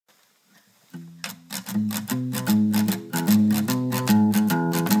Hello,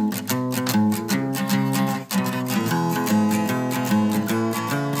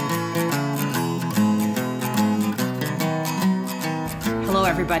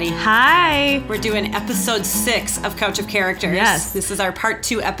 everybody. Hi. We're doing episode 6 of Couch of Characters. Yes. This is our part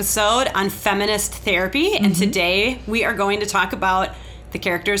 2 episode on feminist therapy, and today we are going to talk about the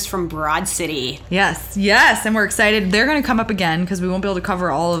characters from Broad City. Yes, and we're excited. They're going to come up again because we won't be able to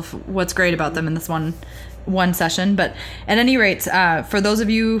cover all of what's great about them in this one session. But at any rate, for those of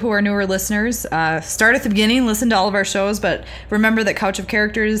you who are newer listeners, start at the beginning, listen to all of our shows, but remember that Couch of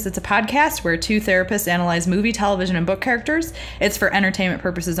Characters, it's a podcast where two therapists analyze movie, television, and book characters. It's for entertainment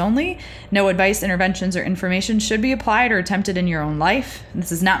purposes only. No advice, interventions, or information should be applied or attempted in your own life.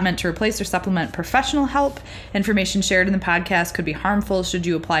 This is not meant to replace or supplement professional help. Information shared in the podcast could be harmful should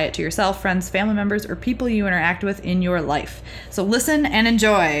you apply it to yourself, friends, family members, or people you interact with in your life. So listen and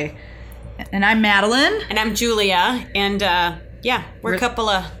enjoy. And I'm Madeline. And I'm Julia. And we're a couple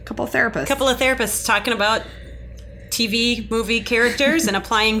of therapists talking about TV, movie characters and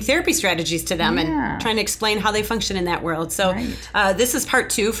applying therapy strategies to them and trying to explain how they function in that world. So this is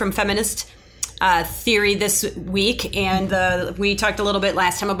part 2 from Feminist Theory this week. And we talked a little bit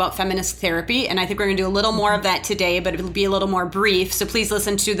last time about feminist therapy. And I think we're going to do a little more of that today, but it'll be a little more brief. So please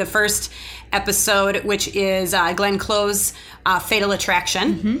listen to the first episode, which is Glenn Close's Fatal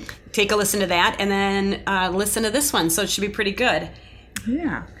Attraction. Mm-hmm. Take a listen to that, and then listen to this one. So it should be pretty good.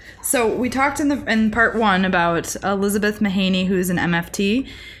 Yeah. So we talked in part 1 about Elizabeth Mahaney, who's an MFT,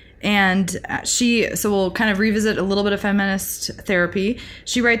 and so we'll kind of revisit a little bit of feminist therapy.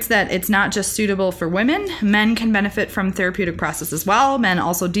 She writes that it's not just suitable for women. Men can benefit from therapeutic process as well. Men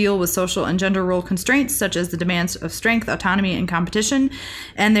also deal with social and gender role constraints, such as the demands of strength, autonomy, and competition.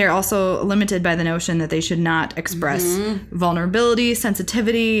 And they're also limited by the notion that they should not express vulnerability,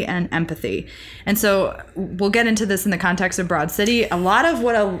 sensitivity, and empathy. And so we'll get into this in the context of Broad City. A lot of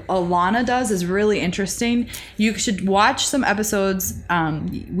what Ilana does is really interesting. You should watch some episodes.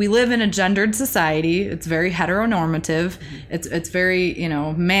 We live in a gendered society. It's very heteronormative. It's very,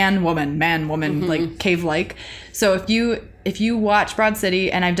 man, woman, like cave-like. So if you watch Broad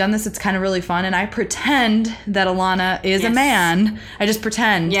City, and I've done this, it's kind of really fun, and I pretend that Ilana is a man. I just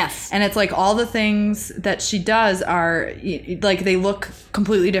pretend. Yes. And it's like all the things that she does are, like, they look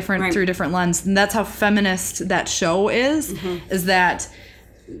completely different through different lenses. And that's how feminist that show is that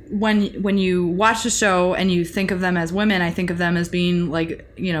when you watch the show and you think of them as women, I think of them as being like,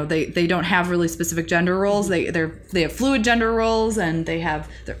 they don't have really specific gender roles. They have fluid gender roles, and they have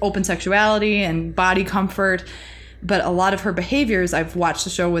their open sexuality and body comfort. But a lot of her behaviors, I've watched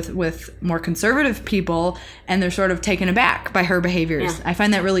the show with more conservative people, and they're sort of taken aback by her behaviors. Yeah. I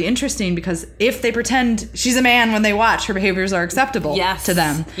find that really interesting because if they pretend she's a man when they watch, her behaviors are acceptable to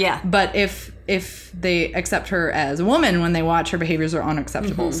them. Yeah. But if they accept her as a woman when they watch, her behaviors are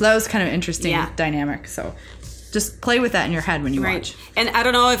unacceptable. So that was kind of interesting dynamic. So just play with that in your head when you watch. And I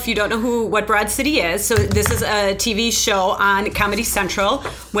don't know if you don't know what Broad City is. So this is a TV show on Comedy Central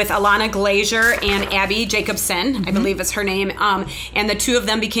with Ilana Glazer and Abbi Jacobson, I believe is her name. And the two of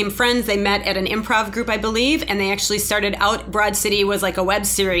them became friends. They met at an improv group, I believe, and they actually started out. Broad City was like a web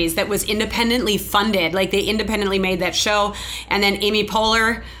series that was independently funded. Like they independently made that show. And then Amy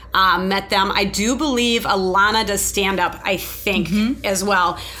Poehler met them. I do believe Ilana does stand-up, I think, as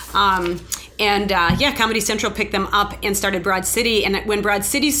well. Comedy Central picked them up and started Broad City. And when Broad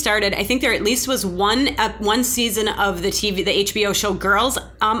City started, I think there at least was one season of the HBO show Girls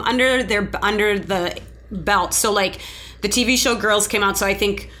under the belt. So like the TV show Girls came out. So I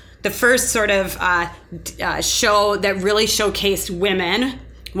think the first sort of show that really showcased women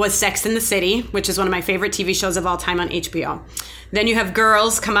was Sex and the City, which is one of my favorite TV shows of all time on HBO. Then you have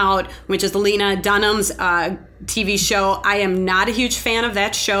Girls come out, which is Lena Dunham's TV show. I am not a huge fan of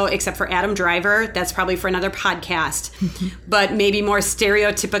that show, except for Adam Driver. That's probably for another podcast. But maybe more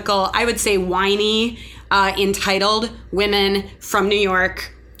stereotypical, I would say whiny, entitled women from New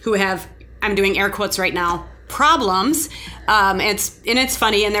York who have, I'm doing air quotes right now, problems. It's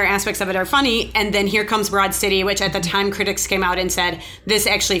funny, and there are aspects of it are funny. And then here comes Broad City, which at the time critics came out and said, this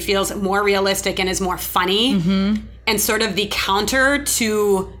actually feels more realistic and is more funny. And sort of the counter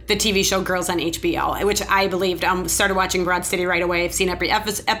to the TV show Girls on HBO, which I believed. Started watching Broad City right away. I've seen every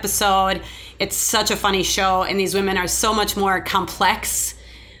episode. It's such a funny show, and these women are so much more complex,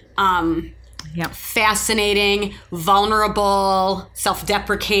 fascinating, vulnerable,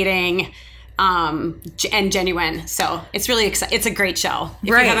 self-deprecating, and genuine. So it's really it's a great show. If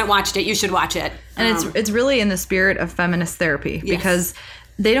you haven't watched it, you should watch it. And it's really in the spirit of feminist therapy because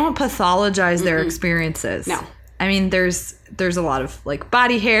they don't pathologize their experiences. No. I mean, there's a lot of like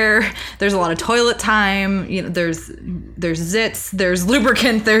body hair. There's a lot of toilet time. You know, there's zits. There's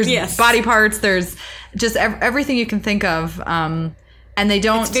lubricant. There's body parts. There's just everything you can think of. And they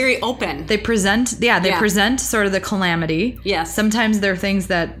don't. It's very open. They present. They present sort of the calamity. Yes. Sometimes they're things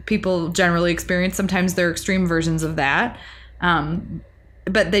that people generally experience. Sometimes they're extreme versions of that.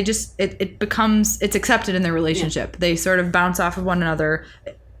 But they just it's accepted in their relationship. They sort of bounce off of one another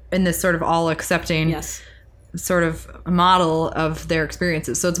in this sort of all accepting sort of model of their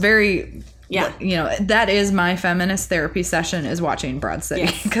experiences. So it's very, you know, that is my feminist therapy session, is watching Broad City,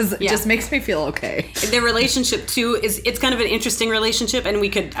 because it just makes me feel okay. Their relationship too it's kind of an interesting relationship, and we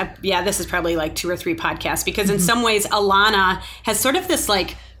could this is probably like 2 or 3 podcasts, because in some ways Ilana has sort of this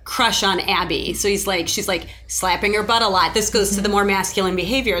like crush on Abbi. So she's like slapping her butt a lot. This goes to the more masculine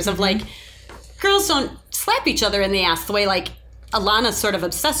behaviors of like, girls don't slap each other in the ass the way like Ilana's sort of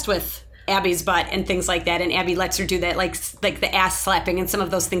obsessed with Abby's butt and things like that, and Abbi lets her do that, like the ass slapping and some of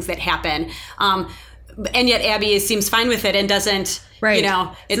those things that happen. And yet Abbi seems fine with it and doesn't. You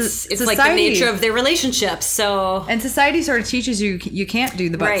know, it's like the nature of their relationship. So, and society sort of teaches you can't do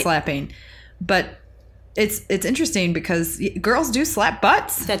the butt slapping, but it's interesting because girls do slap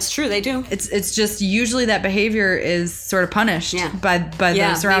butts. That's true, they do. It's just usually that behavior is sort of punished by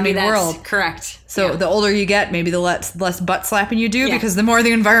the surrounding world. Correct. So the older you get, maybe the less butt slapping you do, because the more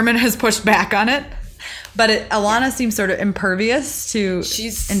the environment has pushed back on it. But Ilana seems sort of impervious to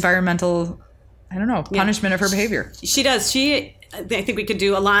environmental, I don't know, punishment of her behavior. She does. I think we could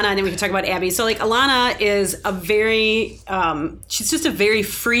do Ilana, and then we could talk about Abbi. So like Ilana is a very, she's just a very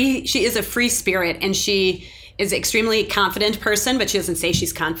free, she is a free spirit, and she is an extremely confident person, but she doesn't say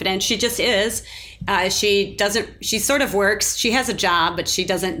she's confident. She just is. She sort of works. She has a job, but she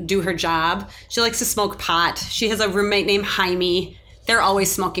doesn't do her job. She likes to smoke pot. She has a roommate named Jaime. They're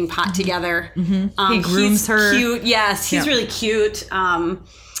always smoking pot together. He grooms her. Cute. Yes, he's really cute.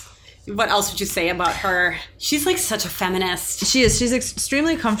 What else would you say about her? She's like such a feminist. She is. She's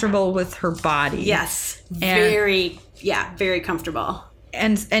extremely comfortable with her body. Yes. Very comfortable.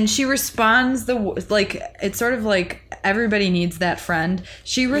 And she responds it's sort of like everybody needs that friend.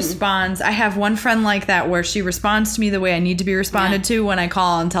 She responds. I have one friend like that where she responds to me the way I need to be responded to when I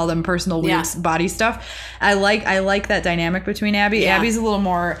call and tell them personal weird body stuff. I like that dynamic between Abbi. Yeah. Abbi's a little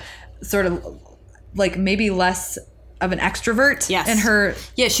more sort of like maybe less of an extrovert in her.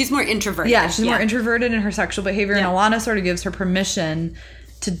 Yeah, she's more introverted. Yeah, she's more introverted in her sexual behavior, and Ilana sort of gives her permission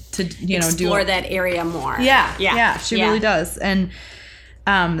to explore that area more. Yeah, she really does. And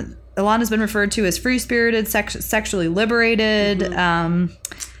Ilana's been referred to as free-spirited, sexually liberated.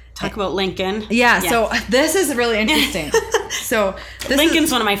 Talk about Lincoln. Yeah, so this is really interesting. So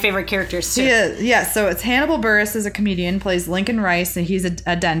Lincoln's one of my favorite characters too. So it's Hannibal Buress is a comedian, plays Lincoln Rice, and he's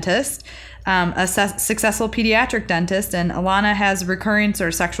a dentist. A successful pediatric dentist, and Ilana has a recurring sort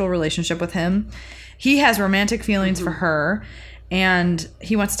of sexual relationship with him. He has romantic feelings for her, and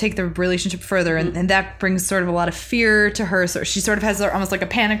he wants to take the relationship further, and that brings sort of a lot of fear to her. So she sort of has almost like a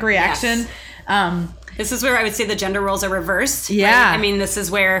panic reaction. Yes. This is where I would say the gender roles are reversed. Yeah. Right? I mean, this is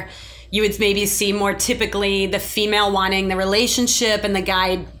where you would maybe see more typically the female wanting the relationship and the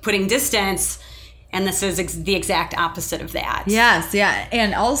guy putting distance. And this is the exact opposite of that. Yes, yeah.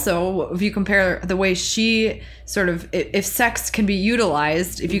 And also, if you compare the way she sort of, if sex can be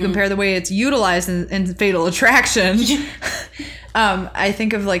utilized, if you compare the way it's utilized in Fatal Attraction, I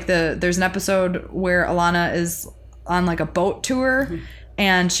think of like there's an episode where Ilana is on like a boat tour,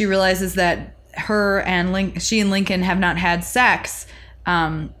 and she realizes that she and Lincoln have not had sex.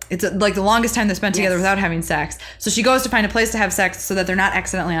 It's like the longest time they spent together without having sex. So she goes to find a place to have sex so that they're not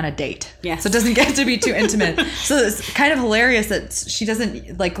accidentally on a date. Yeah. So it doesn't get to be too intimate. So it's kind of hilarious that she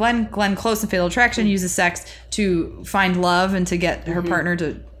doesn't, like Glenn Close in Fatal Attraction uses sex to find love and to get her partner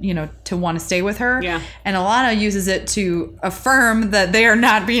to want to stay with her. Yeah. And Ilana uses it to affirm that they are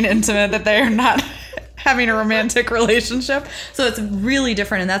not being intimate, that they are not having a romantic relationship. So it's really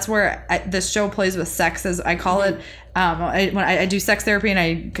different, and that's where this show plays with sex, as I call it. When I do sex therapy and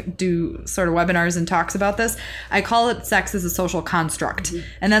I do sort of webinars and talks about this, I call it sex as a social construct,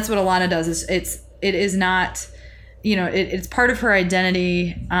 and that's what Ilana does. It is not, it's part of her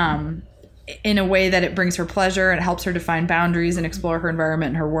identity in a way that it brings her pleasure and it helps her define boundaries and explore her environment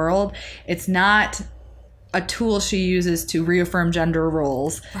and her world. It's not a tool she uses to reaffirm gender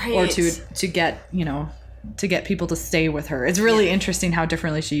roles or to get people to stay with her. It's really interesting how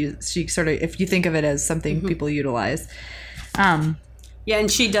differently she sort of, if you think of it as something people utilize. And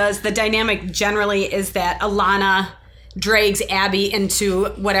she does. The dynamic generally is that Ilana drags Abbi into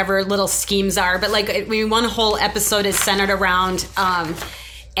whatever little schemes are. But one whole episode is centered around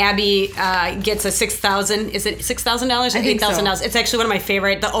Abbi gets a $6,000. Is it $6,000 or $8,000? So. It's actually one of my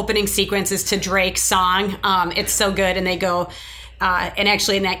favorite. The opening sequence is to Drake's song. It's so good, and they go, and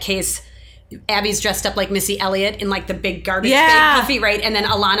actually in that case, Abby's dressed up like Missy Elliott in like the big garbage bag puffy, right? And then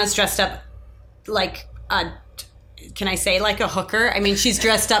Ilana's dressed up like can I say like a hooker? I mean, she's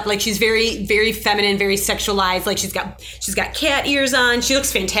dressed up like she's very, very feminine, very sexualized. Like she's got cat ears on. She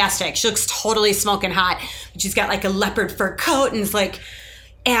looks fantastic. She looks totally smoking hot. But she's got like a leopard fur coat, and it's like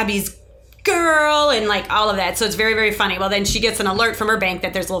Abby's girl and like all of that. So it's very, very funny. Well, then she gets an alert from her bank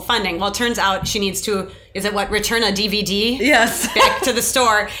that there's a little funding. Well, it turns out she needs to, return a DVD? Yes. Back to the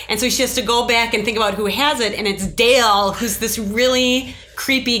store. And so she has to go back and think about who has it. And it's Dale, who's this really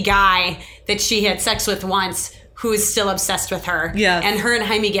creepy guy that she had sex with once, who is still obsessed with her. Yes. And her and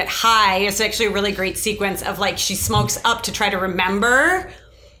Jaime get high. It's actually a really great sequence of like she smokes up to try to remember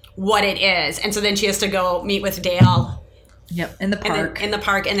what it is. And so then she has to go meet with Dale. Yep, in the park. In the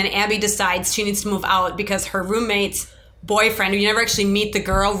park. And then Abbi decides she needs to move out because her roommate's boyfriend, you never actually meet the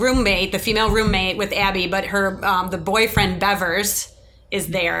the female roommate with Abbi, but her the boyfriend, Bevers, is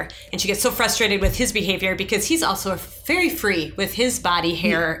there. And she gets so frustrated with his behavior because he's also very free with his body,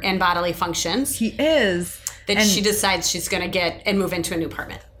 hair, and bodily functions. He is. That she decides she's going to get and move into a new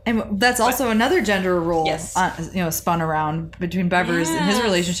apartment. And that's also another gender role, spun around between Bevers and his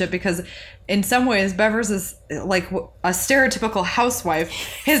relationship, because in some ways Bevers is like a stereotypical housewife.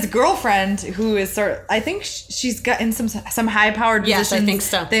 His girlfriend, who is I think she's got in some high-powered positions. Yes, I think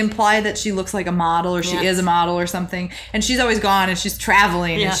so. They imply that she looks like a model, or she is a model or something. And she's always gone, and she's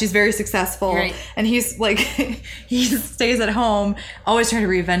traveling, and she's very successful. Right. And he's like, he stays at home, always trying to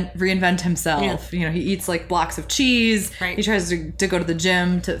reinvent himself. Yeah. He eats like blocks of cheese. Right. He tries to go to the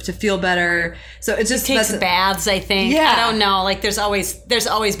gym to feel better. So it's just he takes baths, I think. Yeah. I don't know. Like there's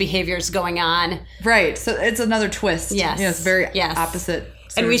always behaviors going on. Right. So it's another twist. Yes. It's very opposite.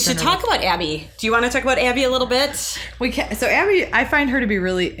 And we should talk about Abbi. Do you want to talk about Abbi a little bit? We can. So Abbi, I find her to be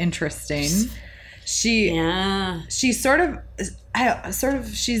really interesting. She's she's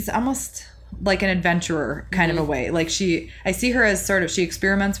almost like an adventurer kind of a way. Like I see her as she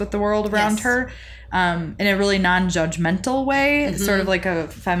experiments with the world around her. In a really non-judgmental way, sort of like a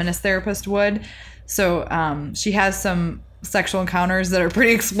feminist therapist would. So she has some sexual encounters that are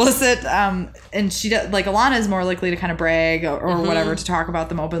pretty explicit, and she does, like Ilana is more likely to kind of brag or whatever, to talk about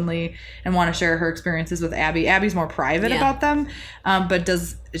them openly and want to share her experiences with Abbi. Abbi's more private about them, but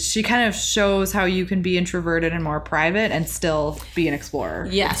she kind of shows how you can be introverted and more private and still be an explorer.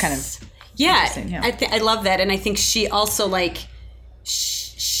 Yes, it's kind of I love that, and I think she also like.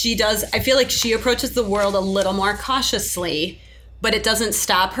 She does. I feel like she approaches the world a little more cautiously, but it doesn't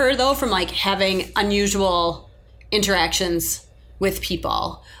stop her though from like having unusual interactions with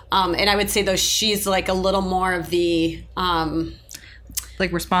people. And I would say though she's like a little more of the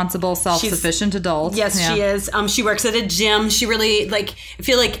like responsible, self-sufficient adult. Yes, she is. She works at a gym. She really like. I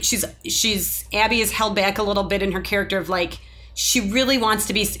feel like Abbi is held back a little bit in her character of like. She really wants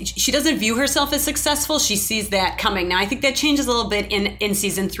to be, she doesn't view herself as successful. She sees that coming. Now, I think that changes a little bit in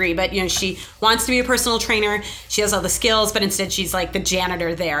season 3, but she wants to be a personal trainer. She has all the skills, but instead she's like the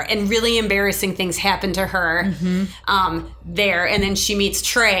janitor there, and really embarrassing things happen to her there. And then she meets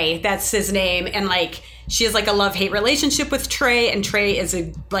Trey, that's his name. And like, she has like a love-hate relationship with Trey, and Trey is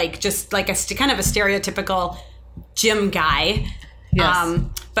just like a kind of a stereotypical gym guy. Yes.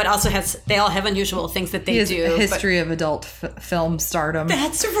 But also they all have unusual things that they do. A history of adult film stardom.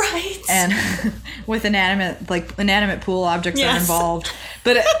 That's right. And with inanimate pool objects are involved.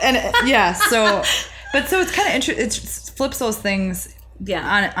 So it's kind of interesting. It flips those things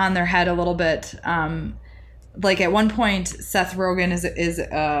on their head a little bit. Like at one point, Seth Rogen is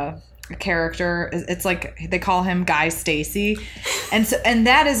a character. It's like they call him Guy Stacy, and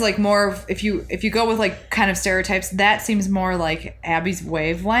that is like more of, if you go with like kind of stereotypes, that seems more like Abbi's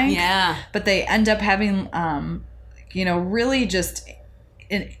wavelength. Yeah, but they end up having really just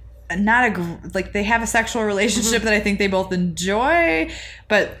like they have a sexual relationship that I think they both enjoy,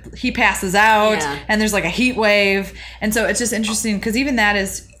 but he passes out and there's like a heat wave, and so it's just interesting because even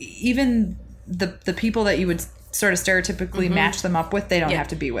the people that you would sort of stereotypically match them up with, they don't have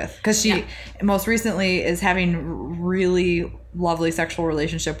to be with, because she most recently is having really lovely sexual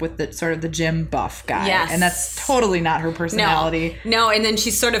relationship with the sort of the gym buff guy, and that's totally not her personality. No, and then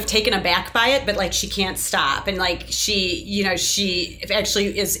she's sort of taken aback by it, but like she can't stop, and like she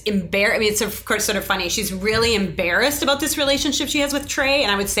actually is embarrassed. I mean, it's of course sort of funny. She's really embarrassed about this relationship she has with Trey,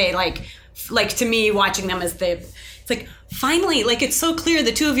 and I would say like to me, watching them it's like, finally, like, it's so clear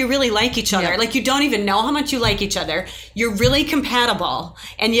the two of you really like each other. Yeah. Like, you don't even know how much you like each other. You're really compatible.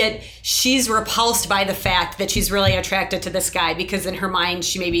 And yet she's repulsed by the fact that she's really attracted to this guy because in her mind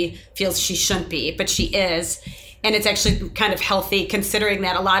she maybe feels she shouldn't be, but she is. And it's actually kind of healthy considering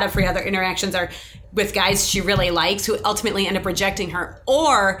that a lot of her other interactions are with guys she really likes who ultimately end up rejecting her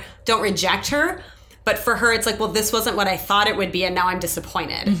or don't reject her. But for her, it's like, well, this wasn't what I thought it would be, and now I'm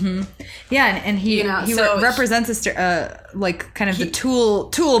disappointed. Mm-hmm. Yeah, and he represents this like kind of the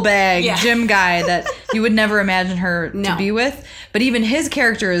tool bag gym guy that you would never imagine her to be with. But even his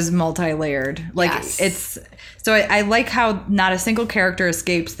character is multi-layered. Like it's so I like how not a single character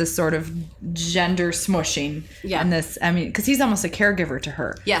escapes this sort of gender smushing. Yeah. In this, I mean, because he's almost a caregiver to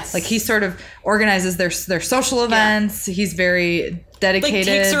her. Yes. Like he sort of organizes their social events. Yeah. He's very dedicated. Like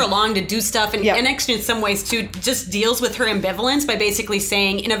takes her along to do stuff and actually in some ways too just deals with her ambivalence by basically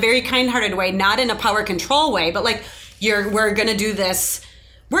saying in a very kind-hearted way, not in a power control way, but like we're gonna do this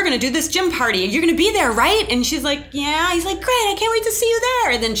gym party. You're gonna be there, right? And she's like, yeah. He's like, great, I can't wait to see you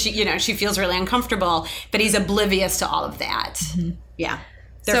there. And then she feels really uncomfortable, but he's oblivious to all of that. Mm-hmm. Yeah.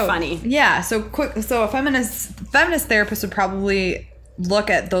 They're funny. Yeah. So a feminist therapist would probably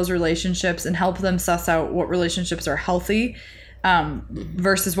look at those relationships and help them suss out what relationships are healthy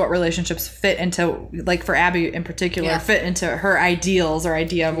versus what relationships fit into, like for Abbi in particular, fit into her ideals or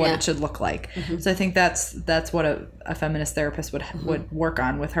idea of what it should look like. Mm-hmm. So I think that's what a feminist therapist would work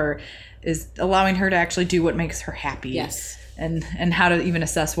on with her, is allowing her to actually do what makes her happy. Yes. And how to even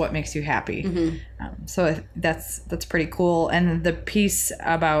assess what makes you happy. Mm-hmm. So that's pretty cool. And the piece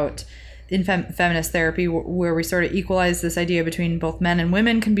about in feminist therapy where we sort of equalize this idea between both men and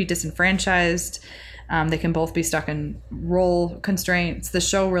women can be disenfranchised. They can both be stuck in role constraints. The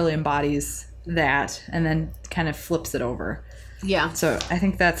show really embodies that and then kind of flips it over. Yeah. So I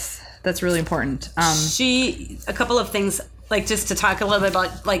think that's really important. A couple of things, like just to talk a little bit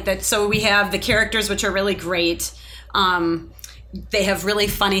about like that. So we have the characters, which are really great. They have really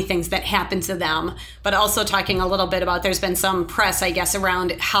funny things that happen to them, but also talking a little bit about, there's been some press, I guess,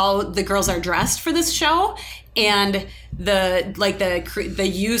 around how the girls are dressed for this show and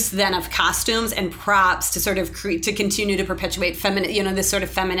the use then of costumes and props to sort of to continue to perpetuate this sort of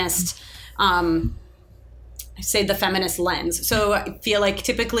feminist, say the feminist lens. So I feel like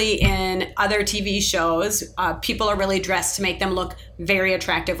typically in other TV shows, people are really dressed to make them look very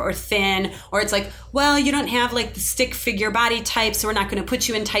attractive or thin, or it's like, well, you don't have like the stick figure body type, so we're not going to put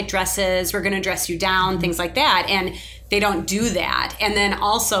you in tight dresses. We're going to dress you down, things like that. And they don't do that. And then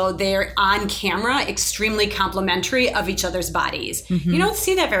also they're on camera extremely complimentary of each other's bodies. Mm-hmm. You don't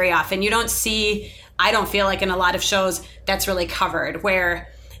see that very often. I don't feel like in a lot of shows that's really covered, where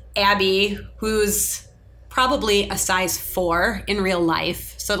Abbi, who's probably a size 4 in real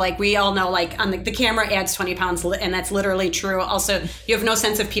life. So like we all know, like on the camera adds 20 pounds, and that's literally true. Also, you have no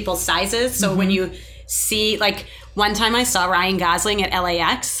sense of people's sizes. So when you see, like one time I saw Ryan Gosling at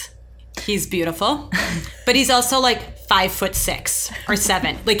LAX, he's beautiful, but he's also like 5'6" or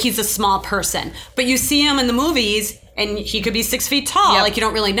 7. Like he's a small person, but you see him in the movies and he could be 6 feet tall. Yep. Like you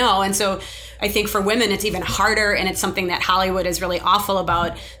don't really know. And so I think for women, it's even harder, and it's something that Hollywood is really awful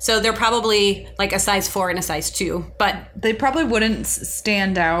about. So they're probably like a size 4 and a size 2, but they probably wouldn't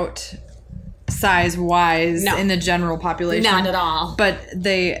stand out size-wise in the general population. Not at all. But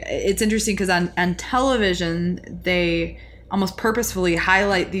it's interesting because on television, they almost purposefully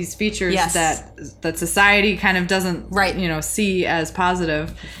highlight these features that society kind of doesn't see as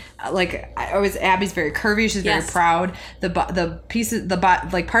positive. Like Abbi's very curvy. She's very proud. The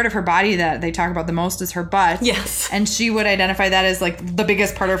part of her body that they talk about the most is her butt. Yes, and she would identify that as like the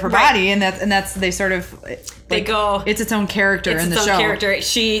biggest part of her body, and that's they sort of it's its own character in the show.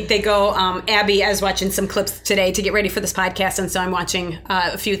 Abbi, I was watching some clips today to get ready for this podcast, and so I'm watching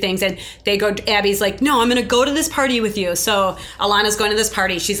a few things, and Abbi's like, no, I'm going to go to this party with you. So Ilana's going to this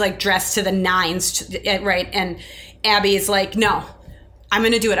party. She's like dressed to the nines, right? And Abbi is like, no, I'm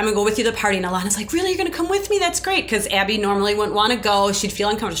going to do it. I'm going to go with you to the party. And Ilana's like, really? You're going to come with me? That's great. Because Abbi normally wouldn't want to go. She'd feel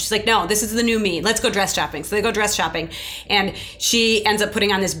uncomfortable. She's like, no, this is the new me. Let's go dress shopping. So they go dress shopping. And she ends up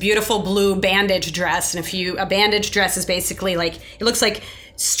putting on this beautiful blue bandage dress. And a bandage dress is basically like, it looks like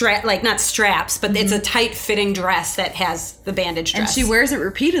not straps, but it's a tight fitting dress that has the bandage dress. And she wears it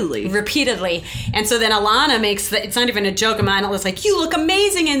repeatedly. And so then Ilana it's not even a joke. Ilana was like, you look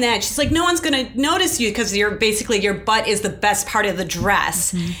amazing in that. She's like, no one's going to notice you because your butt is the best part of the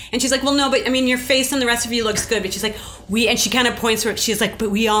dress. Mm-hmm. And she's like, well, no, but I mean, your face and the rest of you looks good. But she's like, and she kind of points to her. She's like,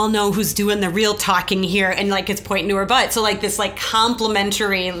 but we all know who's doing the real talking here. And like, it's pointing to her butt. So like this like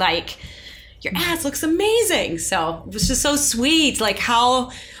complimentary, like, your ass looks amazing. So it was just so sweet, like how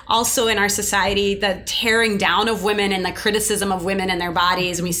also in our society, the tearing down of women and the criticism of women and their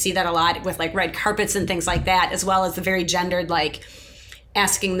bodies. And we see that a lot with like red carpets and things like that, as well as the very gendered, like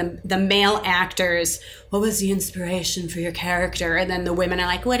asking the male actors, what was the inspiration for your character? And then the women are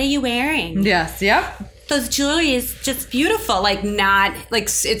like, what are you wearing? Yes. Yep. Those jewelry is just beautiful. Like not like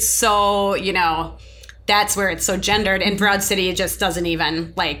it's so, you know, that's where it's so gendered. And Broad City, it just doesn't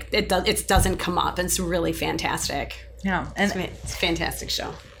even like it doesn't come up. It's really fantastic. Yeah. And it's a fantastic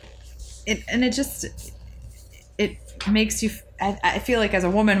show. It makes you, I feel like as a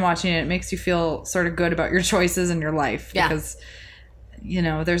woman watching it makes you feel sort of good about your choices in your life. Yeah. Because, you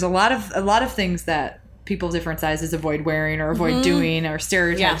know, there's a lot of things that people of different sizes avoid wearing or avoid doing, or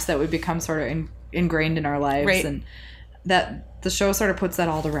stereotypes that would become sort of ingrained in our lives. Right. And that the show sort of puts that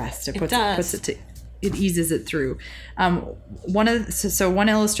all to rest. It eases it through. One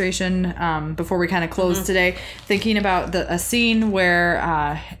illustration before we kind of close today, thinking about a scene where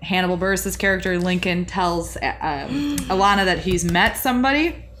Hannibal Buress's character Lincoln tells Ilana that he's met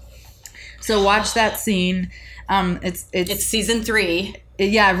somebody. So watch that scene. It's season 3.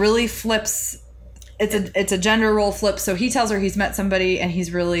 It really flips. It's a gender role flip. So he tells her he's met somebody, and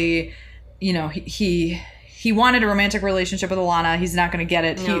he's really, you know, he wanted a romantic relationship with Ilana. He's not going to get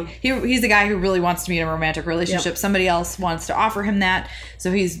it. No. He's the guy who really wants to be in a romantic relationship. Yep. Somebody else wants to offer him that.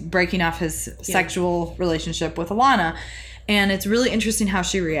 So he's breaking off his sexual relationship with Ilana. And it's really interesting how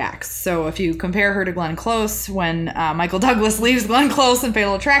she reacts. So if you compare her to Glenn Close, when Michael Douglas leaves Glenn Close in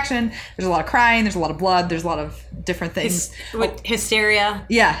Fatal Attraction, there's a lot of crying, there's a lot of blood, there's a lot of different things. Hysteria.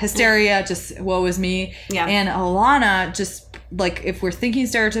 Yeah, hysteria, just woe is me. Yeah. And Ilana just... like, if we're thinking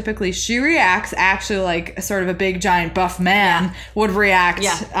stereotypically, she reacts actually like a sort of a big, giant, buff man would react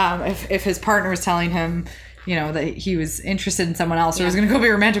if his partner was telling him, you know, that he was interested in someone else or was going to go be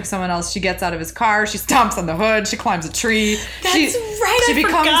romantic with someone else. She gets out of his car, she stomps on the hood, she climbs a tree. I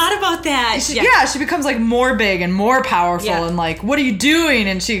forgot about that. She becomes like more big and more powerful and like, what are you doing?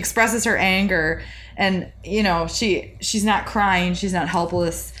 And she expresses her anger, and, you know, she's not crying, she's not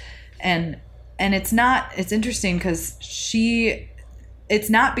helpless, and it's interesting because it's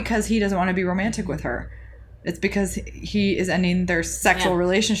not because he doesn't want to be romantic with her. It's because he is ending their sexual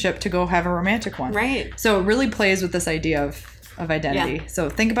relationship to go have a romantic one. Right. So it really plays with this idea of identity. Yeah.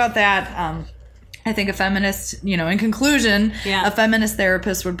 So think about that. I think a feminist, you know, in conclusion, a feminist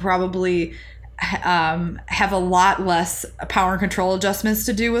therapist would probably have a lot less power and control adjustments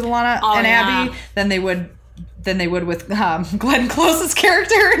to do with Ilana and Abbi than they would with Glenn Close's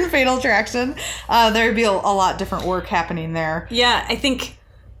character in Fatal Attraction. There'd be a lot different work happening there. Yeah, I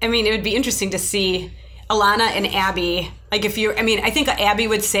mean, it would be interesting to see Ilana and Abbi. Like, I think Abbi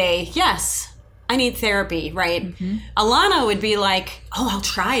would say, yes, I need therapy, right? Mm-hmm. Ilana would be like, oh, I'll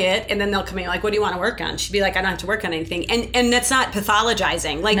try it. And then they'll come in like, what do you want to work on? She'd be like, I don't have to work on anything. And that's not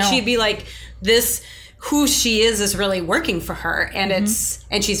pathologizing. Like, she'd be like, who she is really working for her. And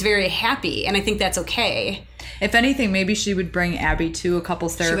and she's very happy. And I think that's okay. If anything, maybe she would bring Abbi to a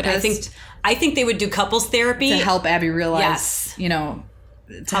couples therapist. I think they would do couples therapy to help Abbi realize, you know,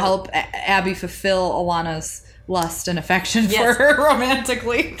 to help Abbi fulfill Ilana's lust and affection for her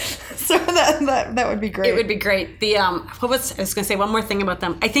romantically. So that would be great. It would be great. I was going to say one more thing about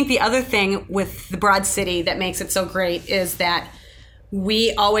them. I think the other thing with the Broad City that makes it so great is that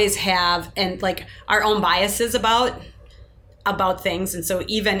we always have our own biases about things. And so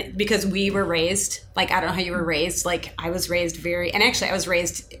even because we were raised, like, I don't know how you were raised, like I was raised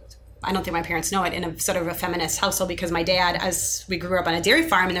I don't think my parents know it, in a sort of a feminist household, because my dad, we grew up on a dairy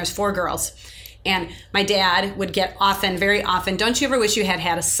farm and there's 4 girls. And my dad would get very often, don't you ever wish you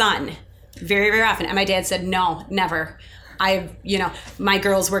had a son? Very, very often. And my dad said, no, never. My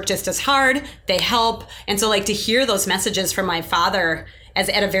girls work just as hard. They help. And so like to hear those messages from my father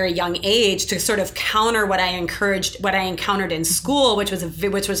at a very young age to sort of counter what I encountered in school, which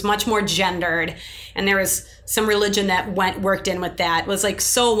was much more gendered, and there was some religion that worked in with that, was like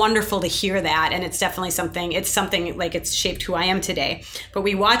so wonderful to hear that. And it's definitely something like it's shaped who I am today. But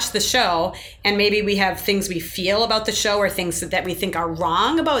we watch the show, and maybe we have things we feel about the show or things that we think are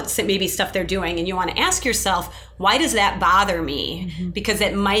wrong about maybe stuff they're doing, and you want to ask yourself, why does that bother me? Mm-hmm. Because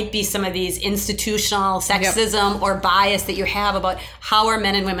it might be some of these institutional sexism or bias that you have about how our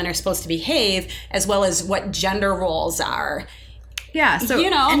men and women are supposed to behave, as well as what gender roles are. Yeah, so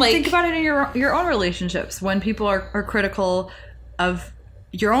think about it in your own relationships. When people are critical of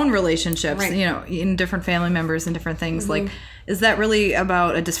your own relationships, you know, in different family members and different things, like, is that really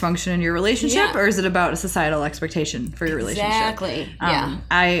about a dysfunction in your relationship, or is it about a societal expectation for your relationship? Exactly.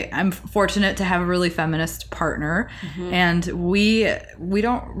 I'm fortunate to have a really feminist partner, and we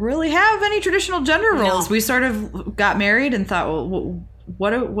don't really have any traditional gender roles. We sort of got married and thought, well,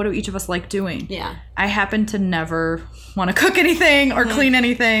 what do each of us like doing? Yeah. I happen to never want to cook anything or clean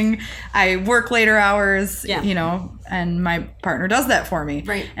anything. I work later hours, you know, and my partner does that for me.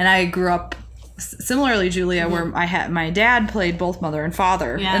 Right. And I grew up similarly, Julia, where my dad played both mother and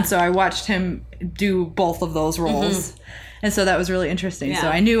father. Yeah. And so I watched him do both of those roles. And so that was really interesting. So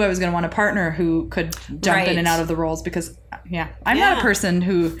I knew I was going to want a partner who could jump in and out of the roles because, I'm not a person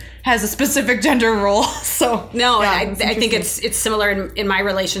who has a specific gender role. So no, I think it's similar in my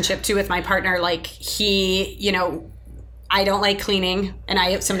relationship too with my partner. Like he, you know, I don't like cleaning, and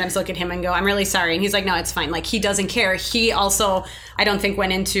I sometimes look at him and go, I'm really sorry. And he's like, no, it's fine. Like, he doesn't care. He also, I don't think,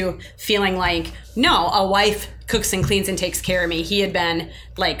 went into feeling like, no, a wife cooks and cleans and takes care of me. He had been,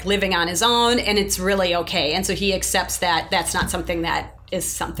 like, living on his own, and it's really okay. And so he accepts that that's not something that is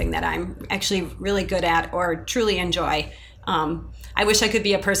something that I'm actually really good at or truly enjoy. I wish I could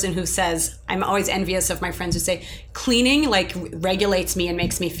be a person who says, I'm always envious of my friends who say, cleaning like regulates me and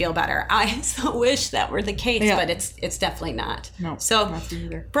makes me feel better. I so wish that were the case, but it's definitely not. No, so not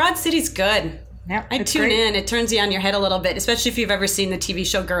either. Broad City's good. Yeah, I tune in. It turns you on your head a little bit, especially if you've ever seen the TV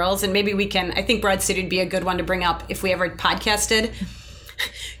show Girls. And maybe we can, I think Broad City would be a good one to bring up if we ever podcasted.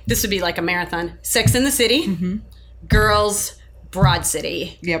 This would be like a marathon. Sex in the City, Girls, Broad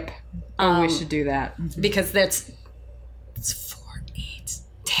City. Yep. We should do that. Because it's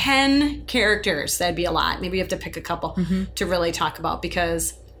 10 characters. That'd be a lot. Maybe you have to pick a couple to really talk about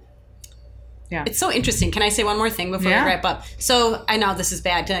because it's so interesting. Can I say one more thing before we wrap up? So I know this is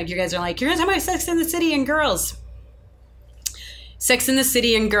bad. You guys are like, you're going to talk about Sex in the City and Girls. Sex in the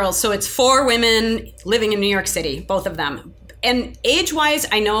City and Girls. So it's 4 women living in New York City, both of them. And age-wise,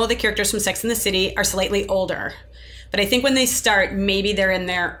 I know the characters from Sex in the City are slightly older. But I think when they start, maybe they're in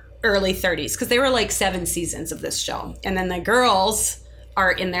their early 30s because they were like 7 seasons of this show. And then the girls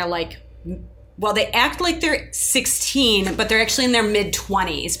are in their they act like they're 16, but they're actually in their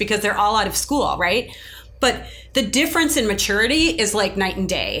mid-20s because they're all out of school, right? But the difference in maturity is like night and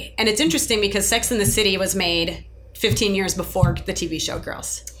day. And it's interesting because Sex in the City was made 15 years before the TV show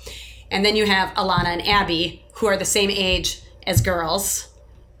Girls. And then you have Ilana and Abbi, who are the same age as Girls,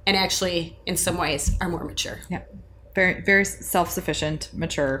 and actually, in some ways, are more mature. Yeah. Very, very self-sufficient,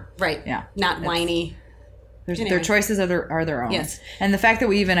 mature. Right. Yeah. Not whiny. Their choices are their own. Yes. And the fact that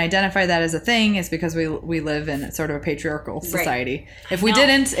we even identify that as a thing is because we live in sort of a patriarchal society. Right. If we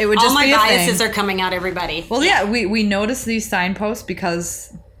didn't, it would just be a thing. All my biases are coming out, everybody. Well, we notice these signposts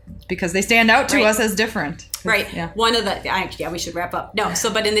because they stand out to us as different. Right. Yeah. One of the we should wrap up. No.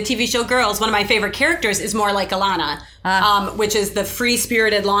 So, but in the TV show Girls, one of my favorite characters is more like Ilana, which is the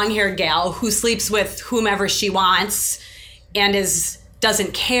free-spirited, long-haired gal who sleeps with whomever she wants and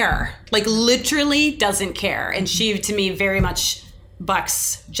doesn't care, like literally doesn't care. And she, to me, very much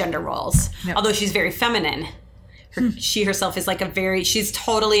bucks gender roles, although she's very feminine. She herself is like she's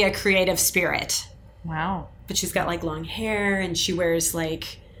totally a creative spirit. Wow. But she's got like long hair and she wears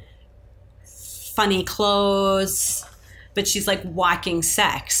like funny clothes, but she's like walking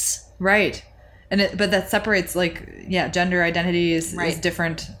sex. Right. But that separates gender identity is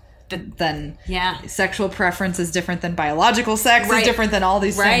different than sexual preference is different than biological sex is different than all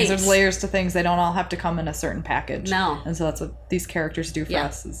these things. There's layers to things. They don't all have to come in a certain package. No. And so that's what these characters do for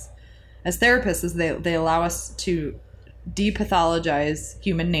us as therapists is they allow us to depathologize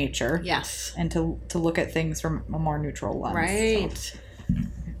human nature. Yes. And to look at things from a more neutral lens. Right. So,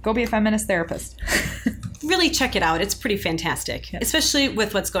 go be a feminist therapist. Really check it out. It's pretty fantastic, especially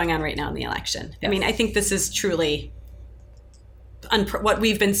with what's going on right now in the election. I mean, I think this is truly what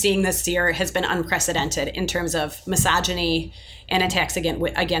we've been seeing this year has been unprecedented in terms of misogyny and attacks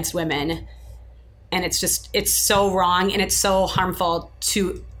against women. And it's so wrong and it's so harmful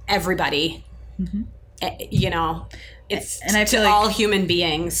to everybody. You know, it's and I feel to all human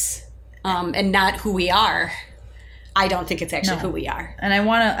beings and not who we are. I don't think it's actually who we are. And I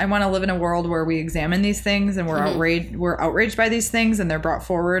want to live in a world where we examine these things and we're outraged by these things and they're brought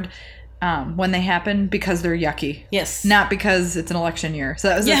forward when they happen because they're yucky. Yes. Not because it's an election year. So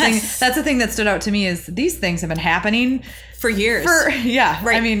that was the thing. That's the thing that stood out to me is these things have been happening for years. Right.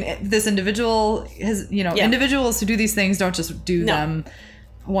 I mean, this individual has, individuals who do these things don't just do them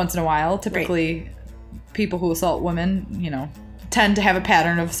once in a while. Typically, people who assault women, tend to have a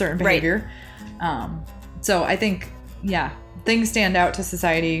pattern of certain behavior. So I think, things stand out to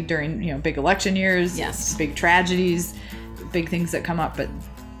society during, big election years. Yes. Big tragedies, big things that come up. But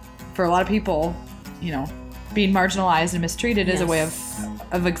for a lot of people, being marginalized and mistreated is a way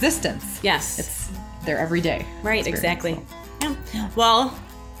of existence. Yes. It's their everyday. Right, exactly. So. Yeah. Well,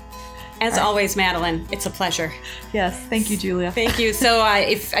 As always, Madeline, it's a pleasure. Yes, thank you, Julia. Thank you. So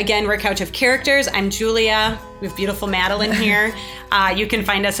if, again, we're Couch of Characters. I'm Julia. We have beautiful Madeline here. You can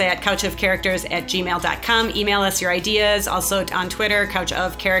find us at couchofcharacters@gmail.com. Email us your ideas. Also on Twitter, Couch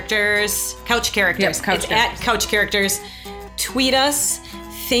of Characters. Couch Characters. Yep, Couch it's Characters. at Couch Characters. Tweet us.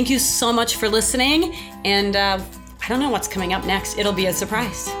 Thank you so much for listening. And I don't know what's coming up next. It'll be a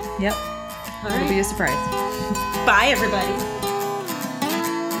surprise. Yep. It'll be a surprise. Bye, everybody.